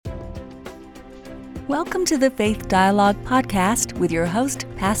Welcome to the Faith Dialogue podcast with your host,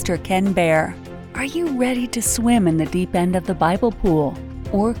 Pastor Ken Baer. Are you ready to swim in the deep end of the Bible pool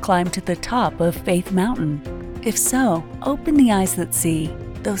or climb to the top of Faith Mountain? If so, open the eyes that see,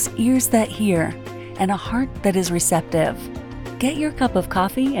 those ears that hear, and a heart that is receptive. Get your cup of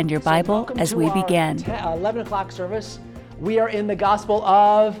coffee and your Bible as we begin. 11 o'clock service. We are in the Gospel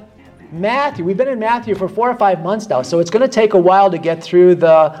of Matthew. We've been in Matthew for 4 or 5 months now, so it's going to take a while to get through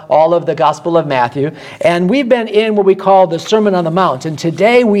all of the Gospel of Matthew. And we've been in what we call the Sermon on the Mount. And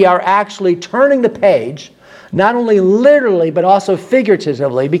today we are actually turning the page, not only literally, but also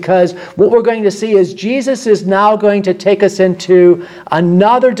figuratively, because what we're going to see is Jesus is now going to take us into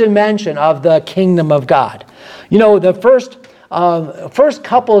another dimension of the kingdom of God. You know, the first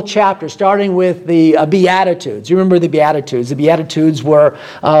couple of chapters, starting with the Beatitudes. You remember the Beatitudes. The Beatitudes were,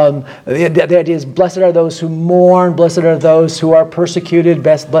 the idea is, blessed are those who mourn, blessed are those who are persecuted,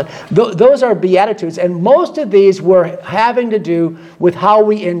 those are Beatitudes. And most of these were having to do with how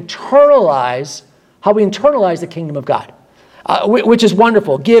we internalize the kingdom of God. Which is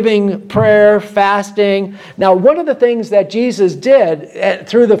wonderful. Giving, prayer, fasting. Now, one of the things that Jesus did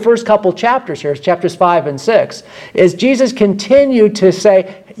through the first couple chapters here, chapters 5 and 6, is Jesus continued to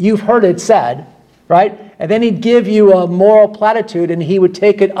say, you've heard it said, right? And then he'd give you a moral platitude and he would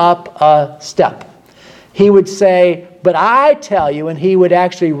take it up a step. He would say, but I tell you, and he would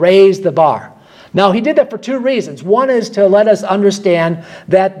actually raise the bar. Now, he did that for two reasons. One is to let us understand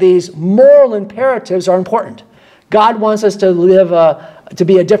that these moral imperatives are important. God wants us to to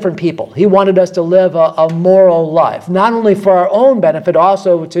be a different people. He wanted us to live a moral life, not only for our own benefit,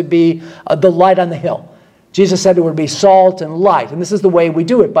 also to be the light on the hill. Jesus said it would be salt and light, and this is the way we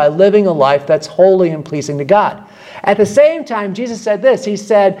do it, by living a life that's holy and pleasing to God. At the same time, Jesus said this. He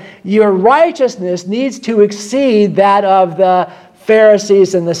said, your righteousness needs to exceed that of the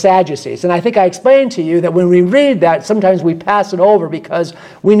Pharisees and the Sadducees. And I think I explained to you that when we read that, sometimes we pass it over because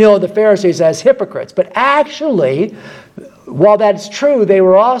we know the Pharisees as hypocrites. But actually, while that's true, they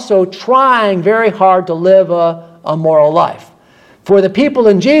were also trying very hard to live a moral life. For the people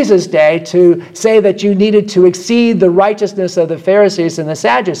in Jesus' day to say that you needed to exceed the righteousness of the Pharisees and the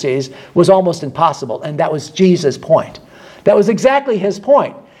Sadducees was almost impossible. And that was Jesus' point. That was exactly his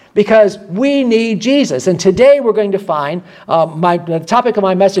point. Because we need Jesus. And today we're going to find, the topic of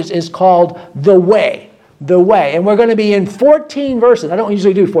my message is called The Way. The Way. And we're going to be in 14 verses. I don't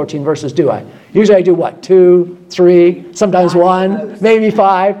usually do 14 verses, do I? Usually I do what? 2, 3, sometimes 1, maybe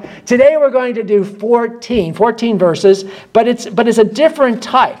 5. Today we're going to do 14 verses, but it's a different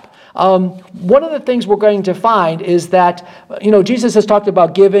type. One of the things we're going to find is that, Jesus has talked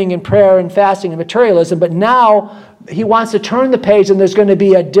about giving and prayer and fasting and materialism, but now he wants to turn the page and there's going to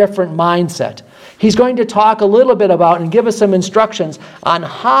be a different mindset. He's going to talk a little bit about and give us some instructions on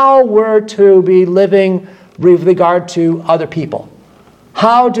how we're to be living with regard to other people.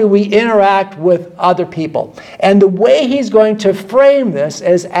 How do we interact with other people? And the way he's going to frame this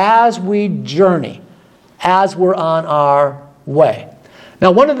is as we journey, as we're on our way.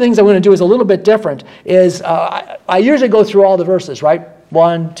 Now, one of the things I'm going to do is a little bit different, is I usually go through all the verses, right?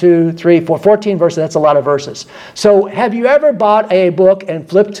 1, 2, 3, 4, 14 verses, that's a lot of verses. So have you ever bought a book and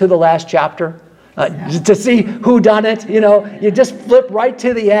flipped to the last chapter to see who done it? You just flip right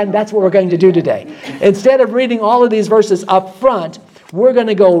to the end. That's what we're going to do today. Instead of reading all of these verses up front, we're going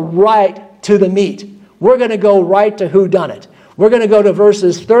to go right to the meat. We're going to go right to who done it. We're going to go to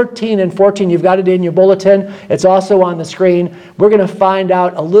verses 13 and 14. You've got it in your bulletin. It's also on the screen. We're going to find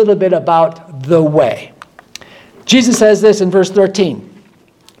out a little bit about the way. Jesus says this in verse 13.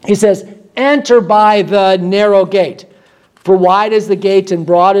 He says, enter by the narrow gate. For wide is the gate and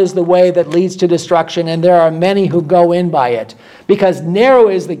broad is the way that leads to destruction, and there are many who go in by it. Because narrow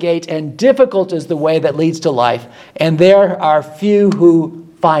is the gate and difficult is the way that leads to life, and there are few who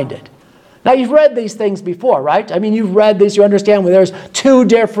find it. Now, you've read these things before, right? I mean, you've read these, you understand where there's two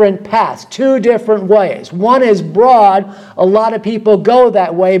different paths, two different ways. One is broad. A lot of people go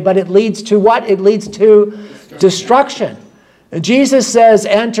that way, but it leads to what? It leads to destruction. Jesus says,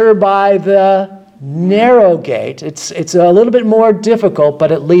 enter by the narrow gate. It's a little bit more difficult,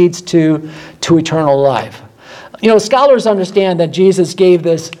 but it leads to eternal life. Scholars understand that Jesus gave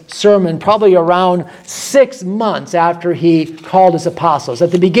this sermon probably around 6 months after he called his apostles,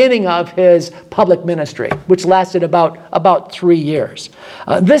 at the beginning of his public ministry, which lasted about 3 years.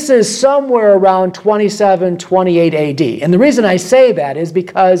 This is somewhere around 27, 28 AD. And the reason I say that is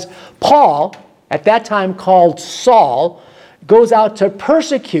because Paul, at that time called Saul, goes out to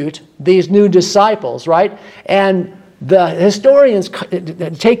persecute these new disciples, right? And the historians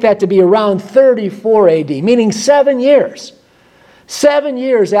take that to be around 34 AD, meaning 7 years. 7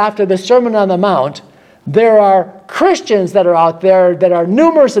 years after the Sermon on the Mount, there are Christians that are out there that are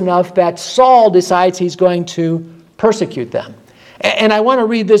numerous enough that Saul decides he's going to persecute them. And I want to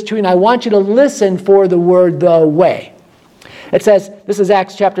read this to you, and I want you to listen for the word "the way." It says, this is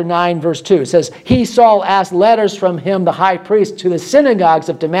Acts chapter 9, verse 2. It says, "He, Saul, asked letters from him, the high priest, to the synagogues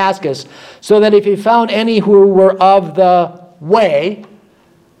of Damascus, so that if he found any who were of the way,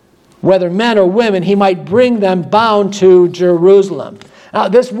 whether men or women, he might bring them bound to Jerusalem." Now,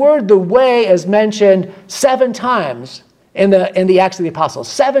 this word "the way" is mentioned 7 times in the Acts of the Apostles.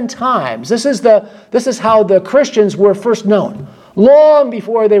 7 times. This is how the Christians were first known. Long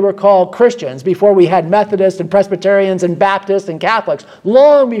before they were called Christians, before we had Methodists and Presbyterians and Baptists and Catholics,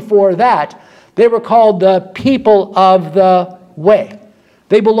 long before that, they were called the people of the way.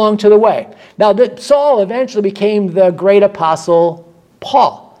 They belonged to the way. Now, Saul eventually became the great apostle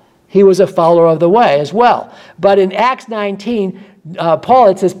Paul. He was a follower of the way as well. But in Acts 19,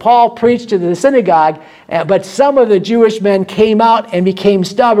 it says, Paul preached to the synagogue, but some of the Jewish men came out and became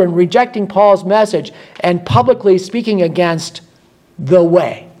stubborn, rejecting Paul's message and publicly speaking against the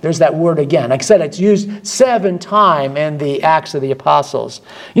way. There's that word again. Like I said, it's used 7 times in the Acts of the Apostles.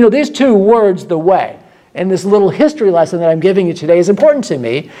 You know, these 2 words, "the way," and this little history lesson that I'm giving you today is important to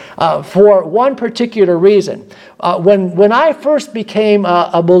me for one particular reason. When I first became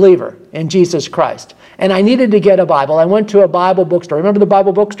a believer in Jesus Christ, and I needed to get a Bible, I went to a Bible bookstore. Remember the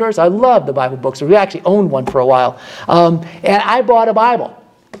Bible bookstores? I loved the Bible bookstore. We actually owned one for a while. And I bought a Bible.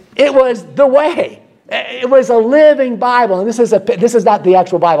 It was the way. It was a living Bible, and this is not the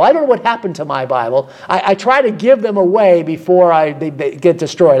actual Bible. I don't know what happened to my Bible. I try to give them away before they get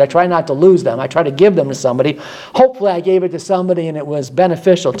destroyed. I try not to lose them. I try to give them to somebody. Hopefully I gave it to somebody and it was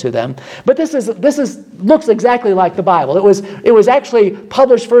beneficial to them. But this looks exactly like the Bible. It was actually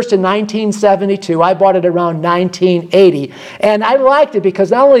published first in 1972. I bought it around 1980. And I liked it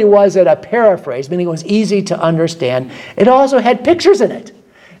because not only was it a paraphrase, meaning it was easy to understand, it also had pictures in it.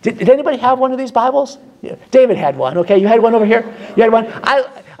 Did anybody have one of these Bibles? Yeah. David had one. Okay, you had one over here? You had one?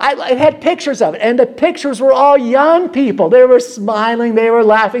 It had pictures of it, and the pictures were all young people. They were smiling, they were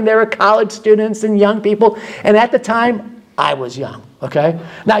laughing, they were college students and young people. And at the time, I was young, okay?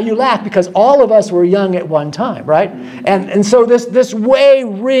 Now, you laugh because all of us were young at one time, right? And so this way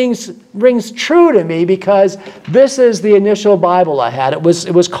rings true to me because this is the initial Bible I had. It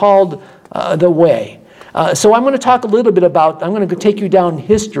was called The Way. So I'm going to talk a little bit about, I'm going to take you down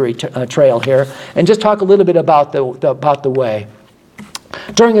history trail here and just talk a little bit about the way.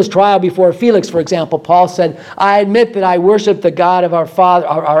 During his trial before Felix, for example, Paul said, "I admit that I worship the God of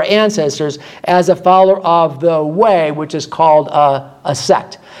our ancestors as a follower of the way," which is called a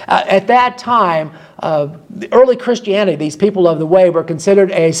sect. At that time, the early Christianity, these people of the way, were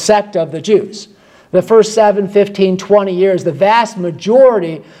considered a sect of the Jews. The first 7, 15, 20 years, the vast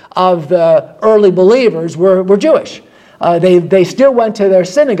majority of the early believers were Jewish. They still went to their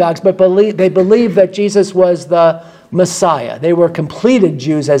synagogues, but they believed that Jesus was the Messiah. They were completed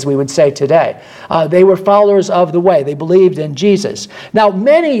Jews, as we would say today. They were followers of the way. They believed in Jesus. Now,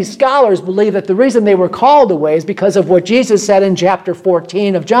 many scholars believe that the reason they were called the way is because of what Jesus said in chapter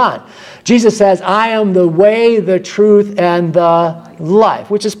 14 of John. Jesus says, "I am the way, the truth, and the life,"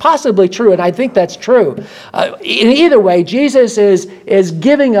 which is possibly true, and I think that's true. In either way, Jesus is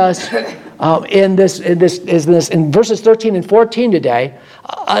giving us in verses 13 and 14 today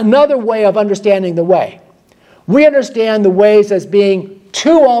another way of understanding the way. We understand the ways as being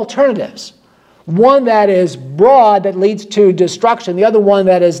 2 alternatives. One that is broad that leads to destruction. The other one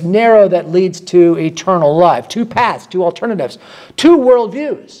that is narrow that leads to eternal life. 2 paths, 2 alternatives, 2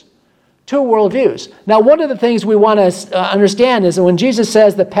 worldviews. 2 worldviews. Now, one of the things we want to understand is that when Jesus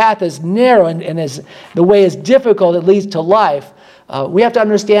says the path is narrow and the way is difficult, it leads to life, we have to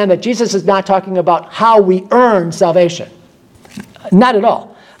understand that Jesus is not talking about how we earn salvation. Not at all.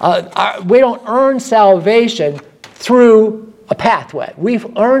 We don't earn salvation through a pathway. We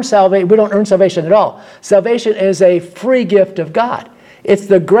don't earn salvation at all. Salvation is a free gift of God. It's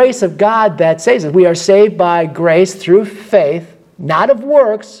the grace of God that saves us. We are saved by grace through faith, not of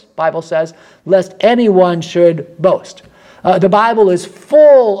works, Bible says, lest anyone should boast. The Bible is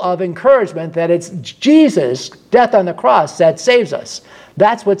full of encouragement that it's Jesus' death on the cross that saves us.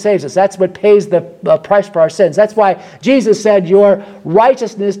 That's what saves us. That's what pays the price for our sins. That's why Jesus said your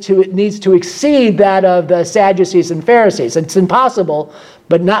righteousness needs to exceed that of the Sadducees and Pharisees. It's impossible,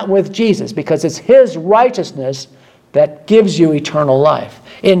 but not with Jesus, because it's his righteousness that gives you eternal life.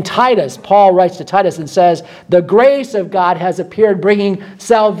 In Titus, Paul writes to Titus and says, "The grace of God has appeared, bringing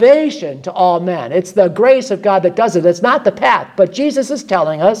salvation to all men." It's the grace of God that does it. It's not the path. But Jesus is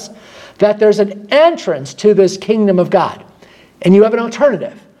telling us that there's an entrance to this kingdom of God. And you have an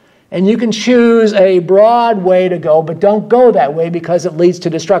alternative. And you can choose a broad way to go, but don't go that way because it leads to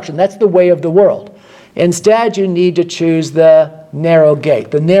destruction. That's the way of the world. Instead, you need to choose the narrow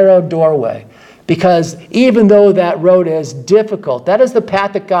gate, the narrow doorway. Because even though that road is difficult, that is the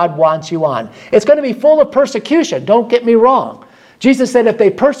path that God wants you on. It's going to be full of persecution, don't get me wrong. Jesus said, if they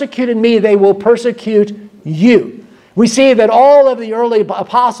persecuted me, they will persecute you. We see that all of the early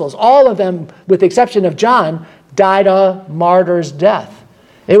apostles, all of them, with the exception of John, died a martyr's death.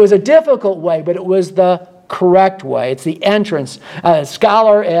 It was a difficult way, but it was the correct way. It's the entrance.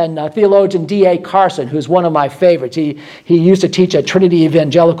 Scholar and theologian D.A. Carson, who's one of my favorites, he used to teach at Trinity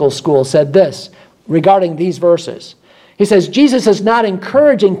Evangelical School, said this regarding these verses. He says, Jesus is not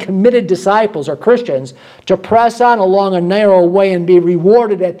encouraging committed disciples or Christians to press on along a narrow way and be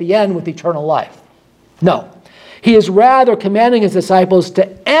rewarded at the end with eternal life. No. He is rather commanding his disciples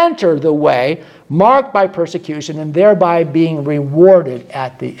to enter the way marked by persecution and thereby being rewarded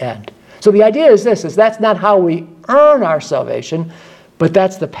at the end. So the idea is this, is that's not how we earn our salvation, but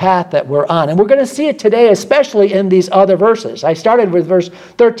that's the path that we're on. And we're going to see it today, especially in these other verses. I started with verse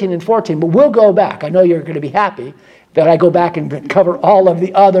 13 and 14, but we'll go back. I know you're going to be happy that I go back and cover all of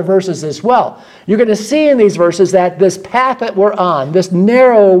the other verses as well. You're going to see in these verses that this path that we're on, this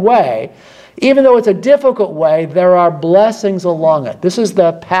narrow way, even though it's a difficult way, there are blessings along it. This is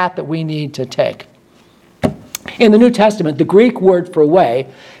the path that we need to take. In the New Testament, the Greek word for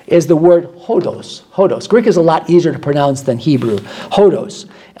way is the word hodos. Hodos. Greek is a lot easier to pronounce than Hebrew. Hodos.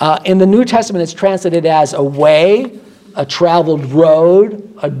 In the New Testament, it's translated as a way, a traveled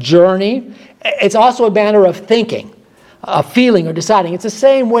road, a journey. It's also a manner of thinking, a feeling or deciding. It's the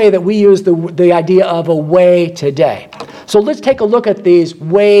same way that we use the idea of a way today. So let's take a look at these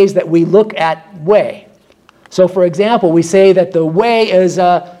ways that we look at way. So for example, we say that the way is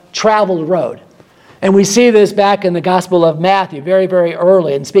a traveled road. And we see this back in the Gospel of Matthew very, very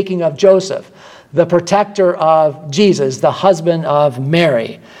early. And speaking of Joseph, the protector of Jesus, the husband of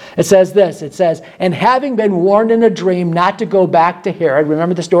Mary. It says this, it says, and having been warned in a dream not to go back to Herod,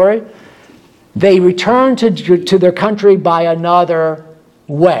 remember the story? They returned to their country by another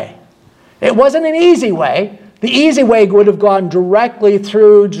way. It wasn't an easy way. The easy way would have gone directly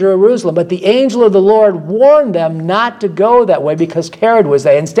through Jerusalem, but the angel of the Lord warned them not to go that way because Herod was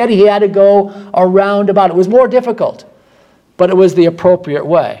there. Instead, he had to go around about. It was more difficult, but it was the appropriate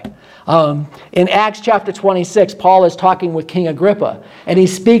way. In Acts chapter 26, Paul is talking with King Agrippa, and he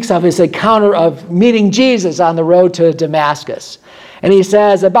speaks of his encounter of meeting Jesus on the road to Damascus. And he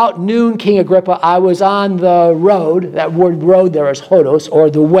says, about noon, King Agrippa, I was on the road. That word road there is hodos,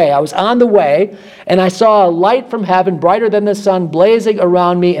 or the way. I was on the way, and I saw a light from heaven, brighter than the sun, blazing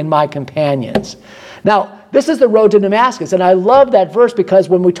around me and my companions. Now, this is the road to Damascus, and I love that verse because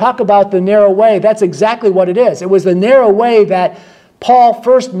when we talk about the narrow way, that's exactly what it is. It was the narrow way that Paul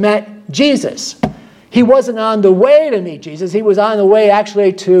first met Jesus. He wasn't on the way to meet Jesus. He was on the way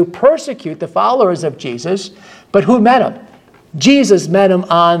actually to persecute the followers of Jesus. But who met him? Jesus met him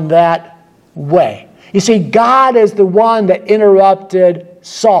on that way. You see, God is the one that interrupted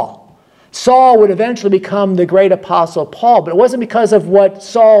Saul. Saul would eventually become the great apostle Paul, but it wasn't because of what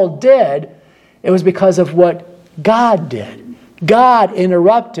Saul did. It was because of what God did. God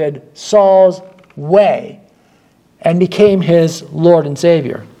interrupted Saul's way and became his Lord and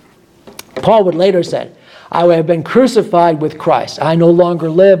Savior. Paul would later say, I have been crucified with Christ. I no longer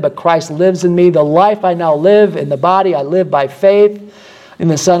live, but Christ lives in me. The life I now live in the body, I live by faith in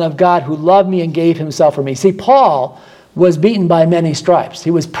the Son of God who loved me and gave himself for me. See, Paul was beaten by many stripes.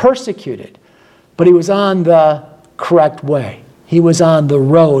 He was persecuted, but he was on the correct way. He was on the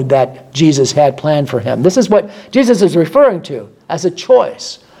road that Jesus had planned for him. This is what Jesus is referring to as a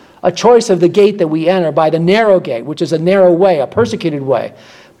choice of the gate that we enter by the narrow gate, which is a narrow way, a persecuted way,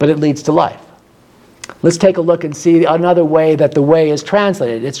 but it leads to life. Let's take a look and see another way that the way is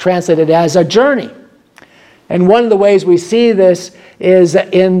translated. It's translated as a journey. And one of the ways we see this is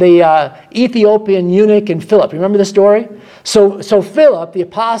in the Ethiopian eunuch and Philip. Remember the story? So Philip, the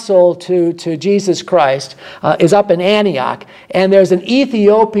apostle to Jesus Christ, is up in Antioch, and there's an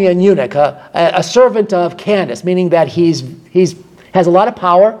Ethiopian eunuch, a servant of Candace, meaning that he's has a lot of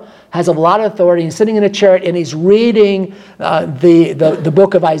power, has a lot of authority. He's sitting in a chariot, and he's reading the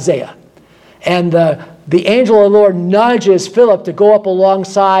book of Isaiah. And the angel of the Lord nudges Philip to go up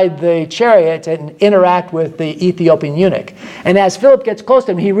alongside the chariot and interact with the Ethiopian eunuch. And as Philip gets close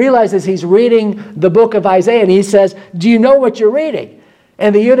to him, he realizes he's reading the book of Isaiah, and he says, do you know what you're reading?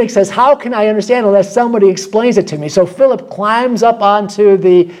 And the eunuch says, how can I understand unless somebody explains it to me? So Philip climbs up onto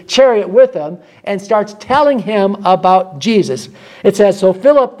the chariot with him and starts telling him about Jesus. It says, so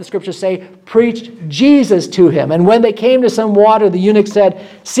Philip, the scriptures say, preached Jesus to him. And when they came to some water, the eunuch said,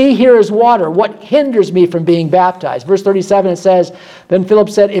 see, here is water. What hinders me from being baptized? Verse 37, it says, then Philip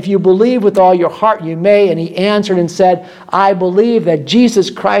said, if you believe with all your heart, you may. And he answered and said, I believe that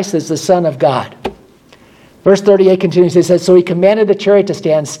Jesus Christ is the Son of God. Verse 38 continues, it says, so he commanded the chariot to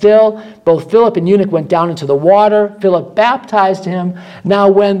stand still. Both Philip and eunuch went down into the water. Philip baptized him. Now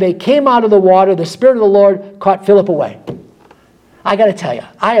when they came out of the water, the Spirit of the Lord caught Philip away. I got to tell you,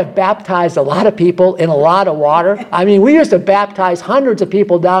 I have baptized a lot of people in a lot of water. I mean, we used to baptize hundreds of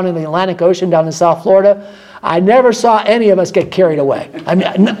people down in the Atlantic Ocean, down in South Florida. I never saw any of us get carried away. I mean,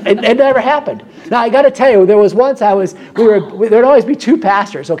 it never happened. Now, I got to tell you, there was once there'd always be two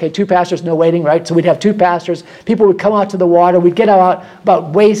pastors. Okay, two pastors, no waiting, right? So we'd have two pastors. People would come out to the water. We'd get out about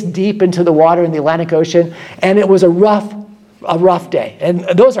waist deep into the water in the Atlantic Ocean, and it was a rough day. And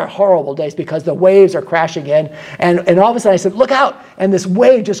those are horrible days because the waves are crashing in. And all of a sudden I said, look out. And this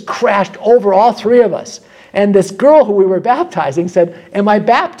wave just crashed over all three of us. And this girl who we were baptizing said, am I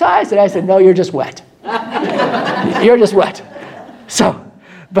baptized? And I said, no, you're just wet. You're just wet. So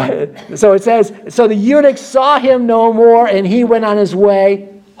it says, so the eunuch saw him no more, and he went on his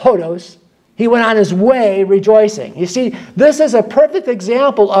way, hodos. He went on his way rejoicing. You see, this is a perfect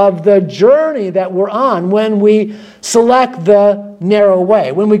example of the journey that we're on when we select the narrow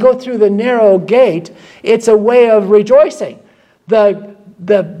way. When we go through the narrow gate, it's a way of rejoicing.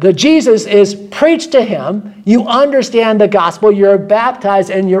 The Jesus is preached to him. You understand the gospel. You're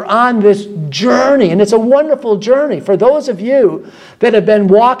baptized, and you're on this journey. And it's a wonderful journey. For those of you that have been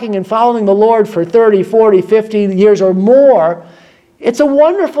walking and following the Lord for 30, 40, 50 years or more, it's a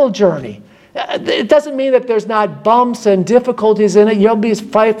wonderful journey. It doesn't mean that there's not bumps and difficulties in it. You'll be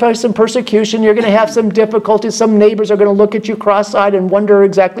face some persecution. You're going to have some difficulties. Some neighbors are going to look at you cross-eyed and wonder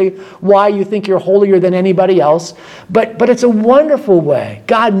exactly why you think you're holier than anybody else. But it's a wonderful way.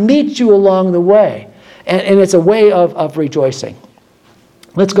 God meets you along the way. And it's a way of rejoicing.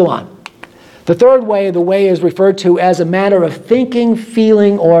 Let's go on. The third way, the way is referred to as a matter of thinking,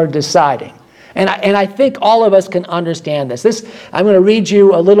 feeling, or deciding. And I think all of us can understand this. I'm going to read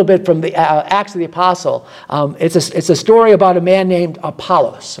you a little bit from the Acts of the Apostle. It's a story about a man named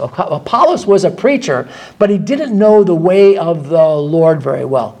Apollos. Apollos was a preacher, but he didn't know the way of the Lord very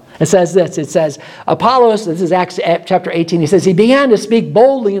well. It says this. It says, Apollos, this is Acts chapter 18, he says, he began to speak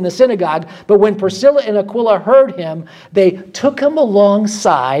boldly in the synagogue, but when Priscilla and Aquila heard him, they took him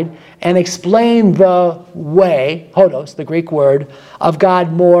alongside and explained the way, hodos, the Greek word, of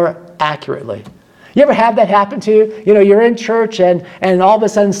God more accurately. You ever have that happen to you? You know, you're in church and all of a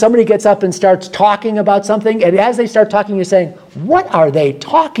sudden somebody gets up and starts talking about something, and as they start talking, you're saying, what are they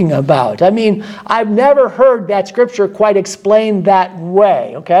talking about? I mean, I've never heard that scripture quite explained that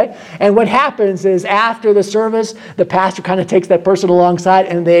way, okay? And what happens is after the service, the pastor kind of takes that person alongside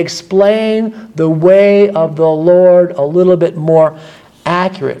and they explain the way of the Lord a little bit more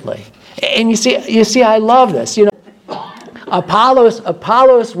accurately. And you see, I love this. You know,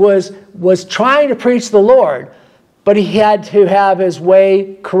 Apollos was trying to preach the Lord, but he had to have his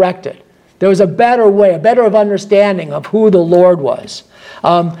way corrected. There was a better way, a better of understanding of who the Lord was.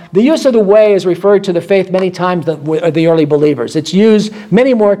 The use of the way is referred to the faith many times than the early believers. It's used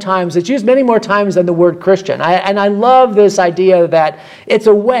many more times. It's used many more times than the word Christian. And I love this idea that it's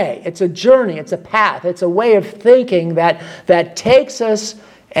a way, it's a journey, it's a path, it's a way of thinking that takes us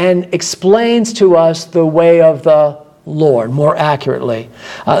and explains to us the way of the Lord more accurately.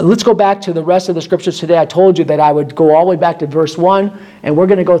 Let's go back to the rest of the scriptures today. I told you that I would go all the way back to verse 1, and we're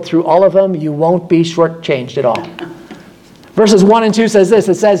going to go through all of them. You won't be shortchanged at all. Verses 1 and 2 says this.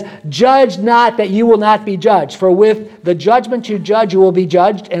 It says, judge not that you will not be judged. For with the judgment you judge, you will be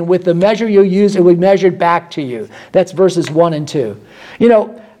judged. And with the measure you use, it will be measured back to you. That's verses 1 and 2. You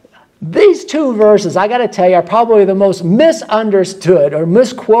know, these two verses, I got to tell you, are probably the most misunderstood or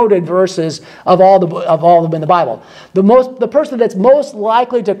misquoted verses of all of them in the Bible. The person that's most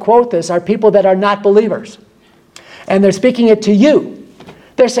likely to quote this are people that are not believers. And they're speaking it to you.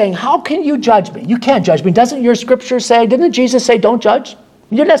 They're saying, how can you judge me? You can't judge me. Doesn't your scripture say, didn't Jesus say, don't judge?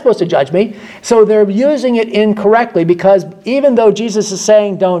 You're not supposed to judge me. So they're using it incorrectly, because even though Jesus is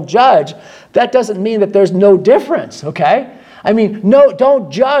saying don't judge, that doesn't mean that there's no difference, okay? I mean, no,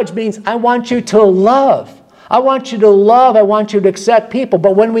 don't judge means I want you to love. I want you to love. I want you to accept people.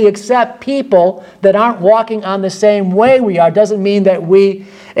 But when we accept people that aren't walking on the same way we are, doesn't mean that we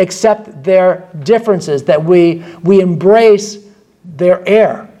accept their differences, that we embrace their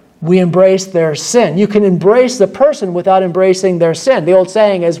error. we embrace their sin. You can embrace the person without embracing their sin. The old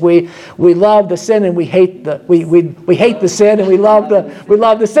saying is we love the sin and we hate the we hate the sin and we love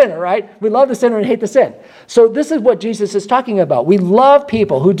the sinner, right? We love the sinner and hate the sin. So this is what Jesus is talking about. We love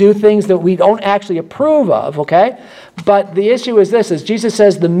people who do things that we don't actually approve of, okay? But the issue is this, is Jesus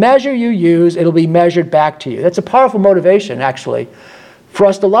says the measure you use, it'll be measured back to you. That's a powerful motivation, actually, for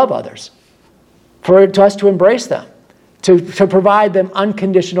us to love others, for us to embrace them, to provide them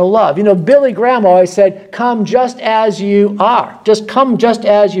unconditional love. You know, Billy Graham always said, come just as you are. Just come just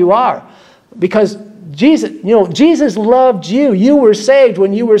as you are. Because Jesus loved you. You were saved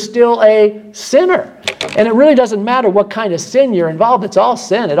when you were still a sinner. And it really doesn't matter what kind of sin you're involved. It's all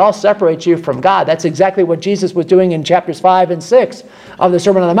sin. It all separates you from God. That's exactly what Jesus was doing in chapters 5 and 6 of the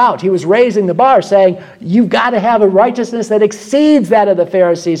Sermon on the Mount. He was raising the bar, saying, you've got to have a righteousness that exceeds that of the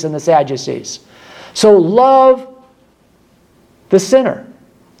Pharisees and the Sadducees. So love the sinner,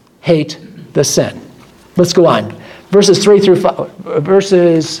 hate the sin. Let's go on. Verses 3 through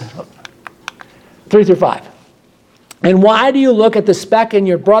 5. And why do you look at the speck in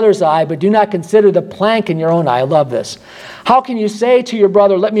your brother's eye, but do not consider the plank in your own eye? I love this. How can you say to your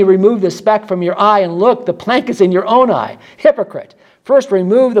brother, let me remove the speck from your eye, and look, the plank is in your own eye? Hypocrite. First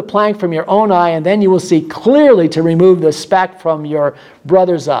remove the plank from your own eye, and then you will see clearly to remove the speck from your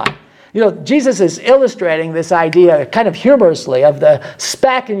brother's eye. You know, Jesus is illustrating this idea kind of humorously of the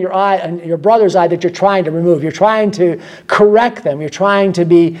speck in your eye and your brother's eye that you're trying to remove. You're trying to correct them. You're trying to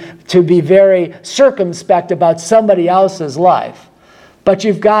be very circumspect about somebody else's life. But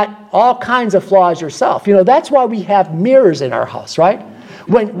you've got all kinds of flaws yourself. You know, that's why we have mirrors in our house, right?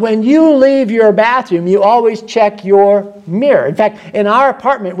 When you leave your bathroom, you always check your mirror. In fact, in our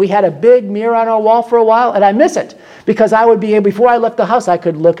apartment, we had a big mirror on our wall for a while, and I miss it because I would be able, before I left the house, I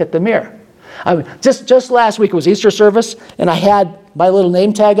could look at the mirror. Just last week, it was Easter service, and I had my little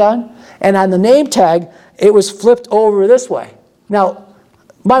name tag on, and on the name tag, it was flipped over this way. Now,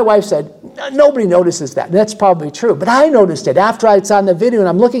 my wife said, nobody notices that. And that's probably true. But I noticed it. After I saw the video and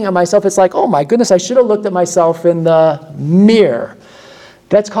I'm looking at myself, it's like, oh my goodness, I should have looked at myself in the mirror.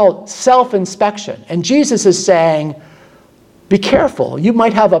 That's called self-inspection. And Jesus is saying, be careful. You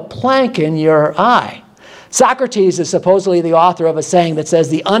might have a plank in your eye. Socrates is supposedly the author of a saying that says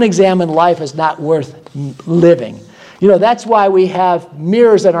the unexamined life is not worth living. You know, that's why we have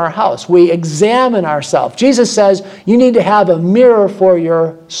mirrors in our house. We examine ourselves. Jesus says you need to have a mirror for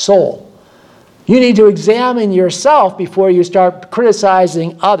your soul. You need to examine yourself before you start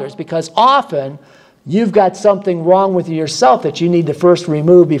criticizing others, because often you've got something wrong with yourself that you need to first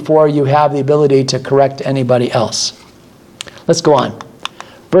remove before you have the ability to correct anybody else. Let's go on.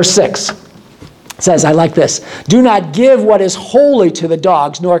 Verse 6. Says, I like this. Do not give what is holy to the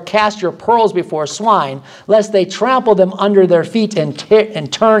dogs, nor cast your pearls before swine, lest they trample them under their feet and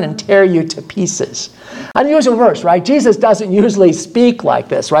turn and tear you to pieces. Unusual verse, right? Jesus doesn't usually speak like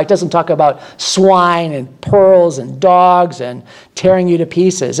this, right? Doesn't talk about swine and pearls and dogs and tearing you to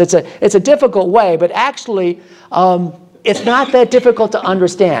pieces. It's a difficult way, but actually, it's not that difficult to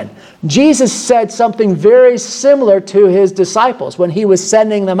understand. Jesus said something very similar to his disciples when he was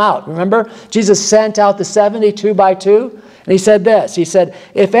sending them out. Remember, Jesus sent out the 70 2 by 2, and he said this. He said,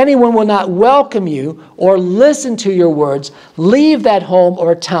 if anyone will not welcome you or listen to your words, leave that home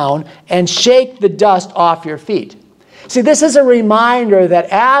or town and shake the dust off your feet. See, this is a reminder that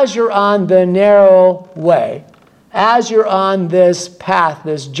as you're on the narrow way, as you're on this path,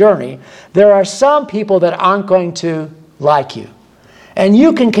 this journey, there are some people that aren't going to like you. And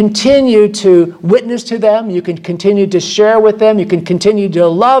you can continue to witness to them, you can continue to share with them, you can continue to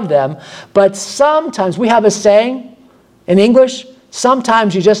love them, but sometimes, we have a saying in English,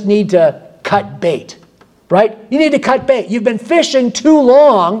 sometimes you just need to cut bait, right? You need to cut bait. You've been fishing too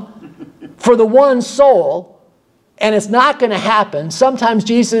long for the one soul, and it's not going to happen. Sometimes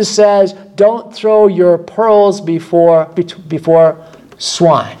Jesus says, don't throw your pearls before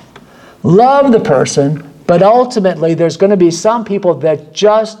swine. Love the person, but ultimately, there's going to be some people that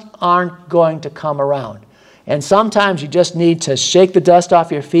just aren't going to come around. And sometimes you just need to shake the dust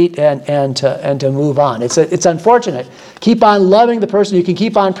off your feet and to move on. It's unfortunate. Keep on loving the person. You can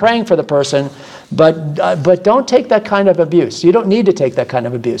keep on praying for the person, but don't take that kind of abuse. You don't need to take that kind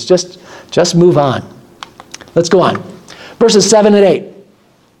of abuse. Just move on. Let's go on. Verses 7 and 8.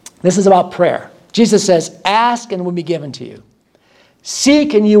 This is about prayer. Jesus says, ask and it will be given to you.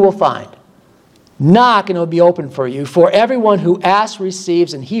 Seek and you will find. Knock and it will be open for you. For everyone who asks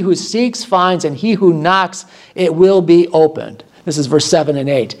receives, and he who seeks finds, and he who knocks it will be opened. This is verse 7 and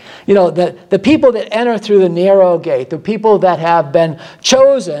 8. You know, the people that enter through the narrow gate, the people that have been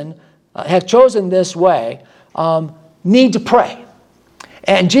chosen, have chosen this way, need to pray.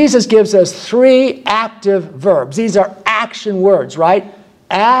 And Jesus gives us 3 active verbs. These are action words, right?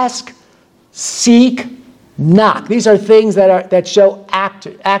 Ask, seek, knock. These are things that show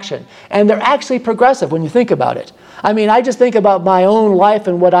action. And they're actually progressive when you think about it. I mean, I just think about my own life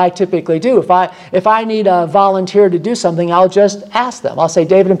and what I typically do. If I need a volunteer to do something, I'll just ask them. I'll say,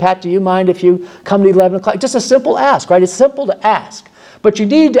 David and Pat, do you mind if you come to 11 o'clock? Just a simple ask, right? It's simple to ask. But you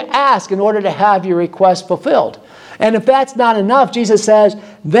need to ask in order to have your request fulfilled. And if that's not enough, Jesus says,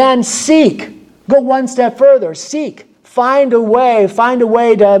 then seek. Go one step further. Seek. Find a way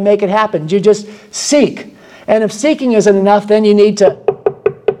to make it happen. You just seek. And if seeking isn't enough, then you need to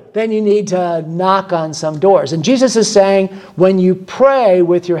knock on some doors. And Jesus is saying, when you pray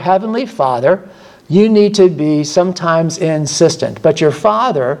with your Heavenly Father, you need to be sometimes insistent. But your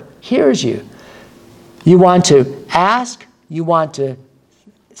Father hears you. You want to ask, you want to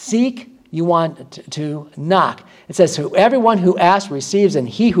seek, you want to knock. It says, so everyone who asks receives, and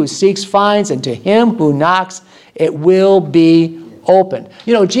he who seeks finds, and to him who knocks it will be opened.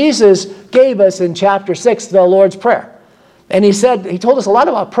 You know, Jesus gave us in chapter 6 the Lord's Prayer. And he told us a lot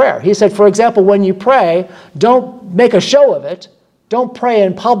about prayer. He said, for example, when you pray, don't make a show of it. Don't pray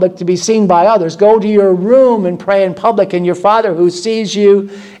in public to be seen by others. Go to your room and pray in public, and your Father who sees you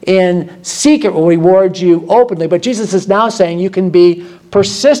in secret will reward you openly. But Jesus is now saying you can be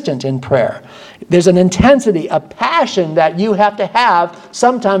persistent in prayer. There's an intensity, a passion that you have to have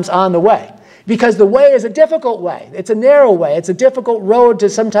sometimes on the way. Because the way is a difficult way. It's a narrow way. It's a difficult road to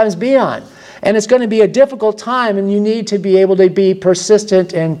sometimes be on. And it's going to be a difficult time, and you need to be able to be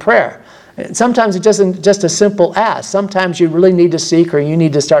persistent in prayer. Sometimes it isn't just a simple ask. Sometimes you really need to seek, or you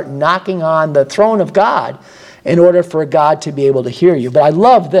need to start knocking on the throne of God in order for God to be able to hear you. But I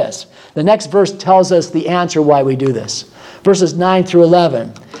love this. The next verse tells us the answer why we do this. Verses 9 through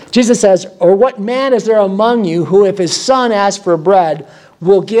 11. Jesus says, or what man is there among you who, if his son asks for bread,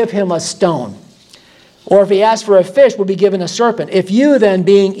 will give him a stone? Or if he asks for a fish, will be given a serpent? If you then,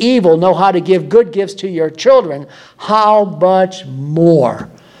 being evil, know how to give good gifts to your children, how much more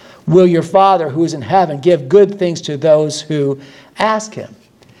will your Father who is in heaven give good things to those who ask him?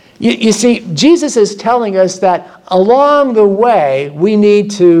 You see, Jesus is telling us that along the way, we need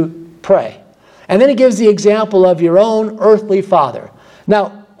to pray. And then he gives the example of your own earthly father.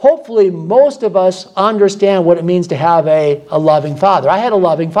 Now, hopefully most of us understand what it means to have a loving father. I had a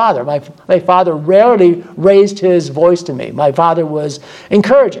loving father. My father rarely raised his voice to me. My father was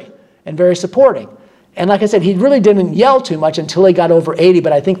encouraging and very supporting. And like I said, he really didn't yell too much until he got over 80,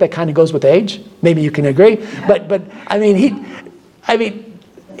 but I think that kind of goes with age. Maybe you can agree. But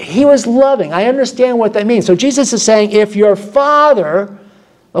he was loving. I understand what that means. So Jesus is saying, if your father,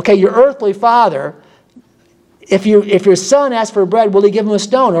 okay, your earthly father, if your son asks for bread, will he give him a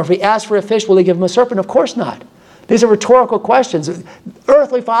stone? Or if he asks for a fish, will he give him a serpent? Of course not. These are rhetorical questions.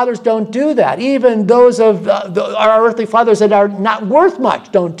 Earthly fathers don't do that. Even those of our earthly fathers that are not worth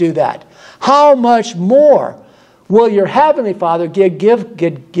much don't do that. How much more will your heavenly Father give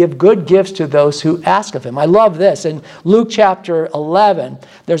good gifts to those who ask of him? I love this. In Luke chapter 11,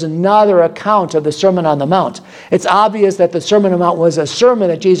 there's another account of the Sermon on the Mount. It's obvious that the Sermon on the Mount was a sermon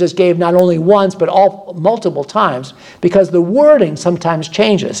that Jesus gave not only once, but multiple times, because the wording sometimes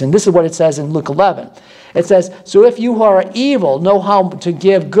changes. And this is what it says in Luke 11. It says, so if you who are evil know how to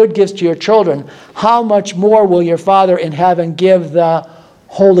give good gifts to your children, how much more will your Father in heaven give the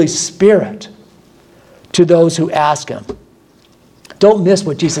Holy Spirit to those who ask him? Don't miss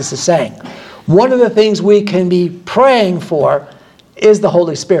what Jesus is saying. One of the things we can be praying for is the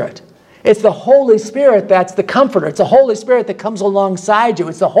Holy Spirit. It's the Holy Spirit that's the comforter. It's the Holy Spirit that comes alongside you.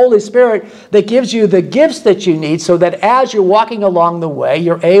 It's the Holy Spirit that gives you the gifts that you need so that as you're walking along the way,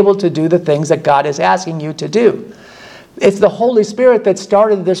 you're able to do the things that God is asking you to do. It's the Holy Spirit that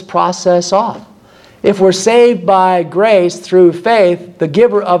started this process off. If we're saved by grace through faith, the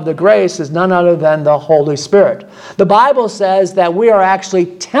giver of the grace is none other than the Holy Spirit. The Bible says that we are actually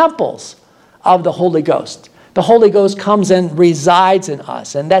temples of the Holy Ghost. The Holy Ghost comes and resides in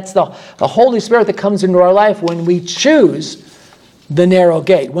us. And that's the Holy Spirit that comes into our life when we choose the narrow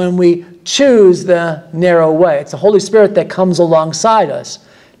gate, when we choose the narrow way. It's the Holy Spirit that comes alongside us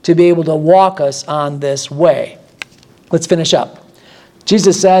to be able to walk us on this way. Let's finish up.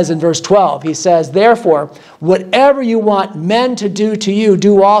 Jesus says in verse 12, he says, therefore, whatever you want men to do to you,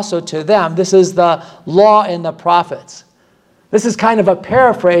 do also to them. This is the law and the prophets. This is kind of a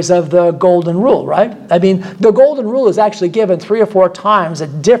paraphrase of the Golden Rule, right? I mean, the Golden Rule is actually given 3 or 4 times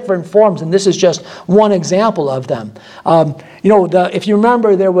in different forms, and this is just one example of them. If you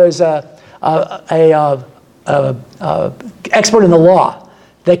remember, there was a expert in the law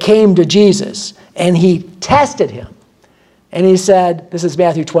that came to Jesus, and he tested him. And he said, this is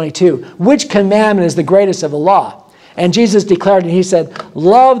Matthew 22, which commandment is the greatest of the law? And Jesus declared, and he said,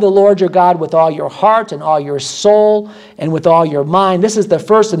 love the Lord your God with all your heart and all your soul and with all your mind. This is the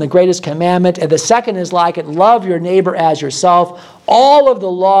first and the greatest commandment. And the second is like it, love your neighbor as yourself. All of the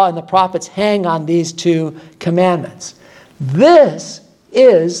law and the prophets hang on these two commandments. This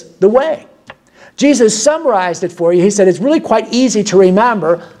is the way. Jesus summarized it for you. He said it's really quite easy to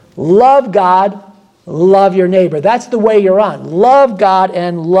remember. Love God, love your neighbor. That's the way you're on. Love God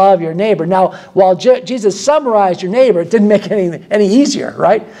and love your neighbor. Now, while Jesus summarized your neighbor, it didn't make it any easier,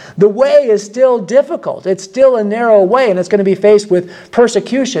 right? The way is still difficult. It's still a narrow way, and it's going to be faced with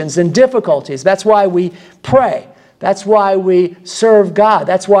persecutions and difficulties. That's why we pray. That's why we serve God.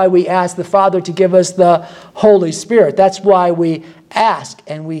 That's why we ask the Father to give us the Holy Spirit. That's why we ask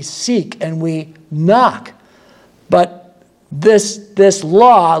and we seek and we knock. But this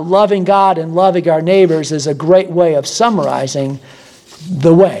law, loving God and loving our neighbors, is a great way of summarizing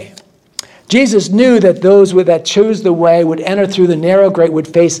the way. Jesus knew that those that choose the way would enter through the narrow gate would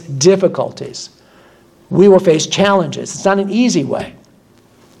face difficulties. We will face challenges. It's not an easy way,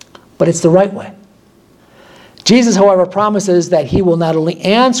 but it's the right way. Jesus, however, promises that he will not only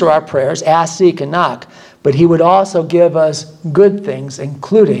answer our prayers, ask, seek, and knock, but he would also give us good things,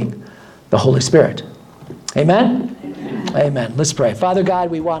 including the Holy Spirit. Amen? Amen. Let's pray. Father God,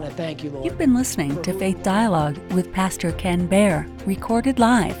 we want to thank you, Lord. You've been listening to Faith Dialogue with Pastor Ken Baer, recorded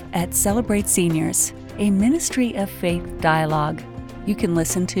live at Celebrate Seniors, a ministry of Faith Dialogue. You can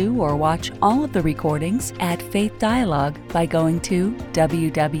listen to or watch all of the recordings at Faith Dialogue by going to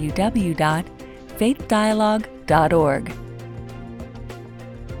www.faithdialogue.org.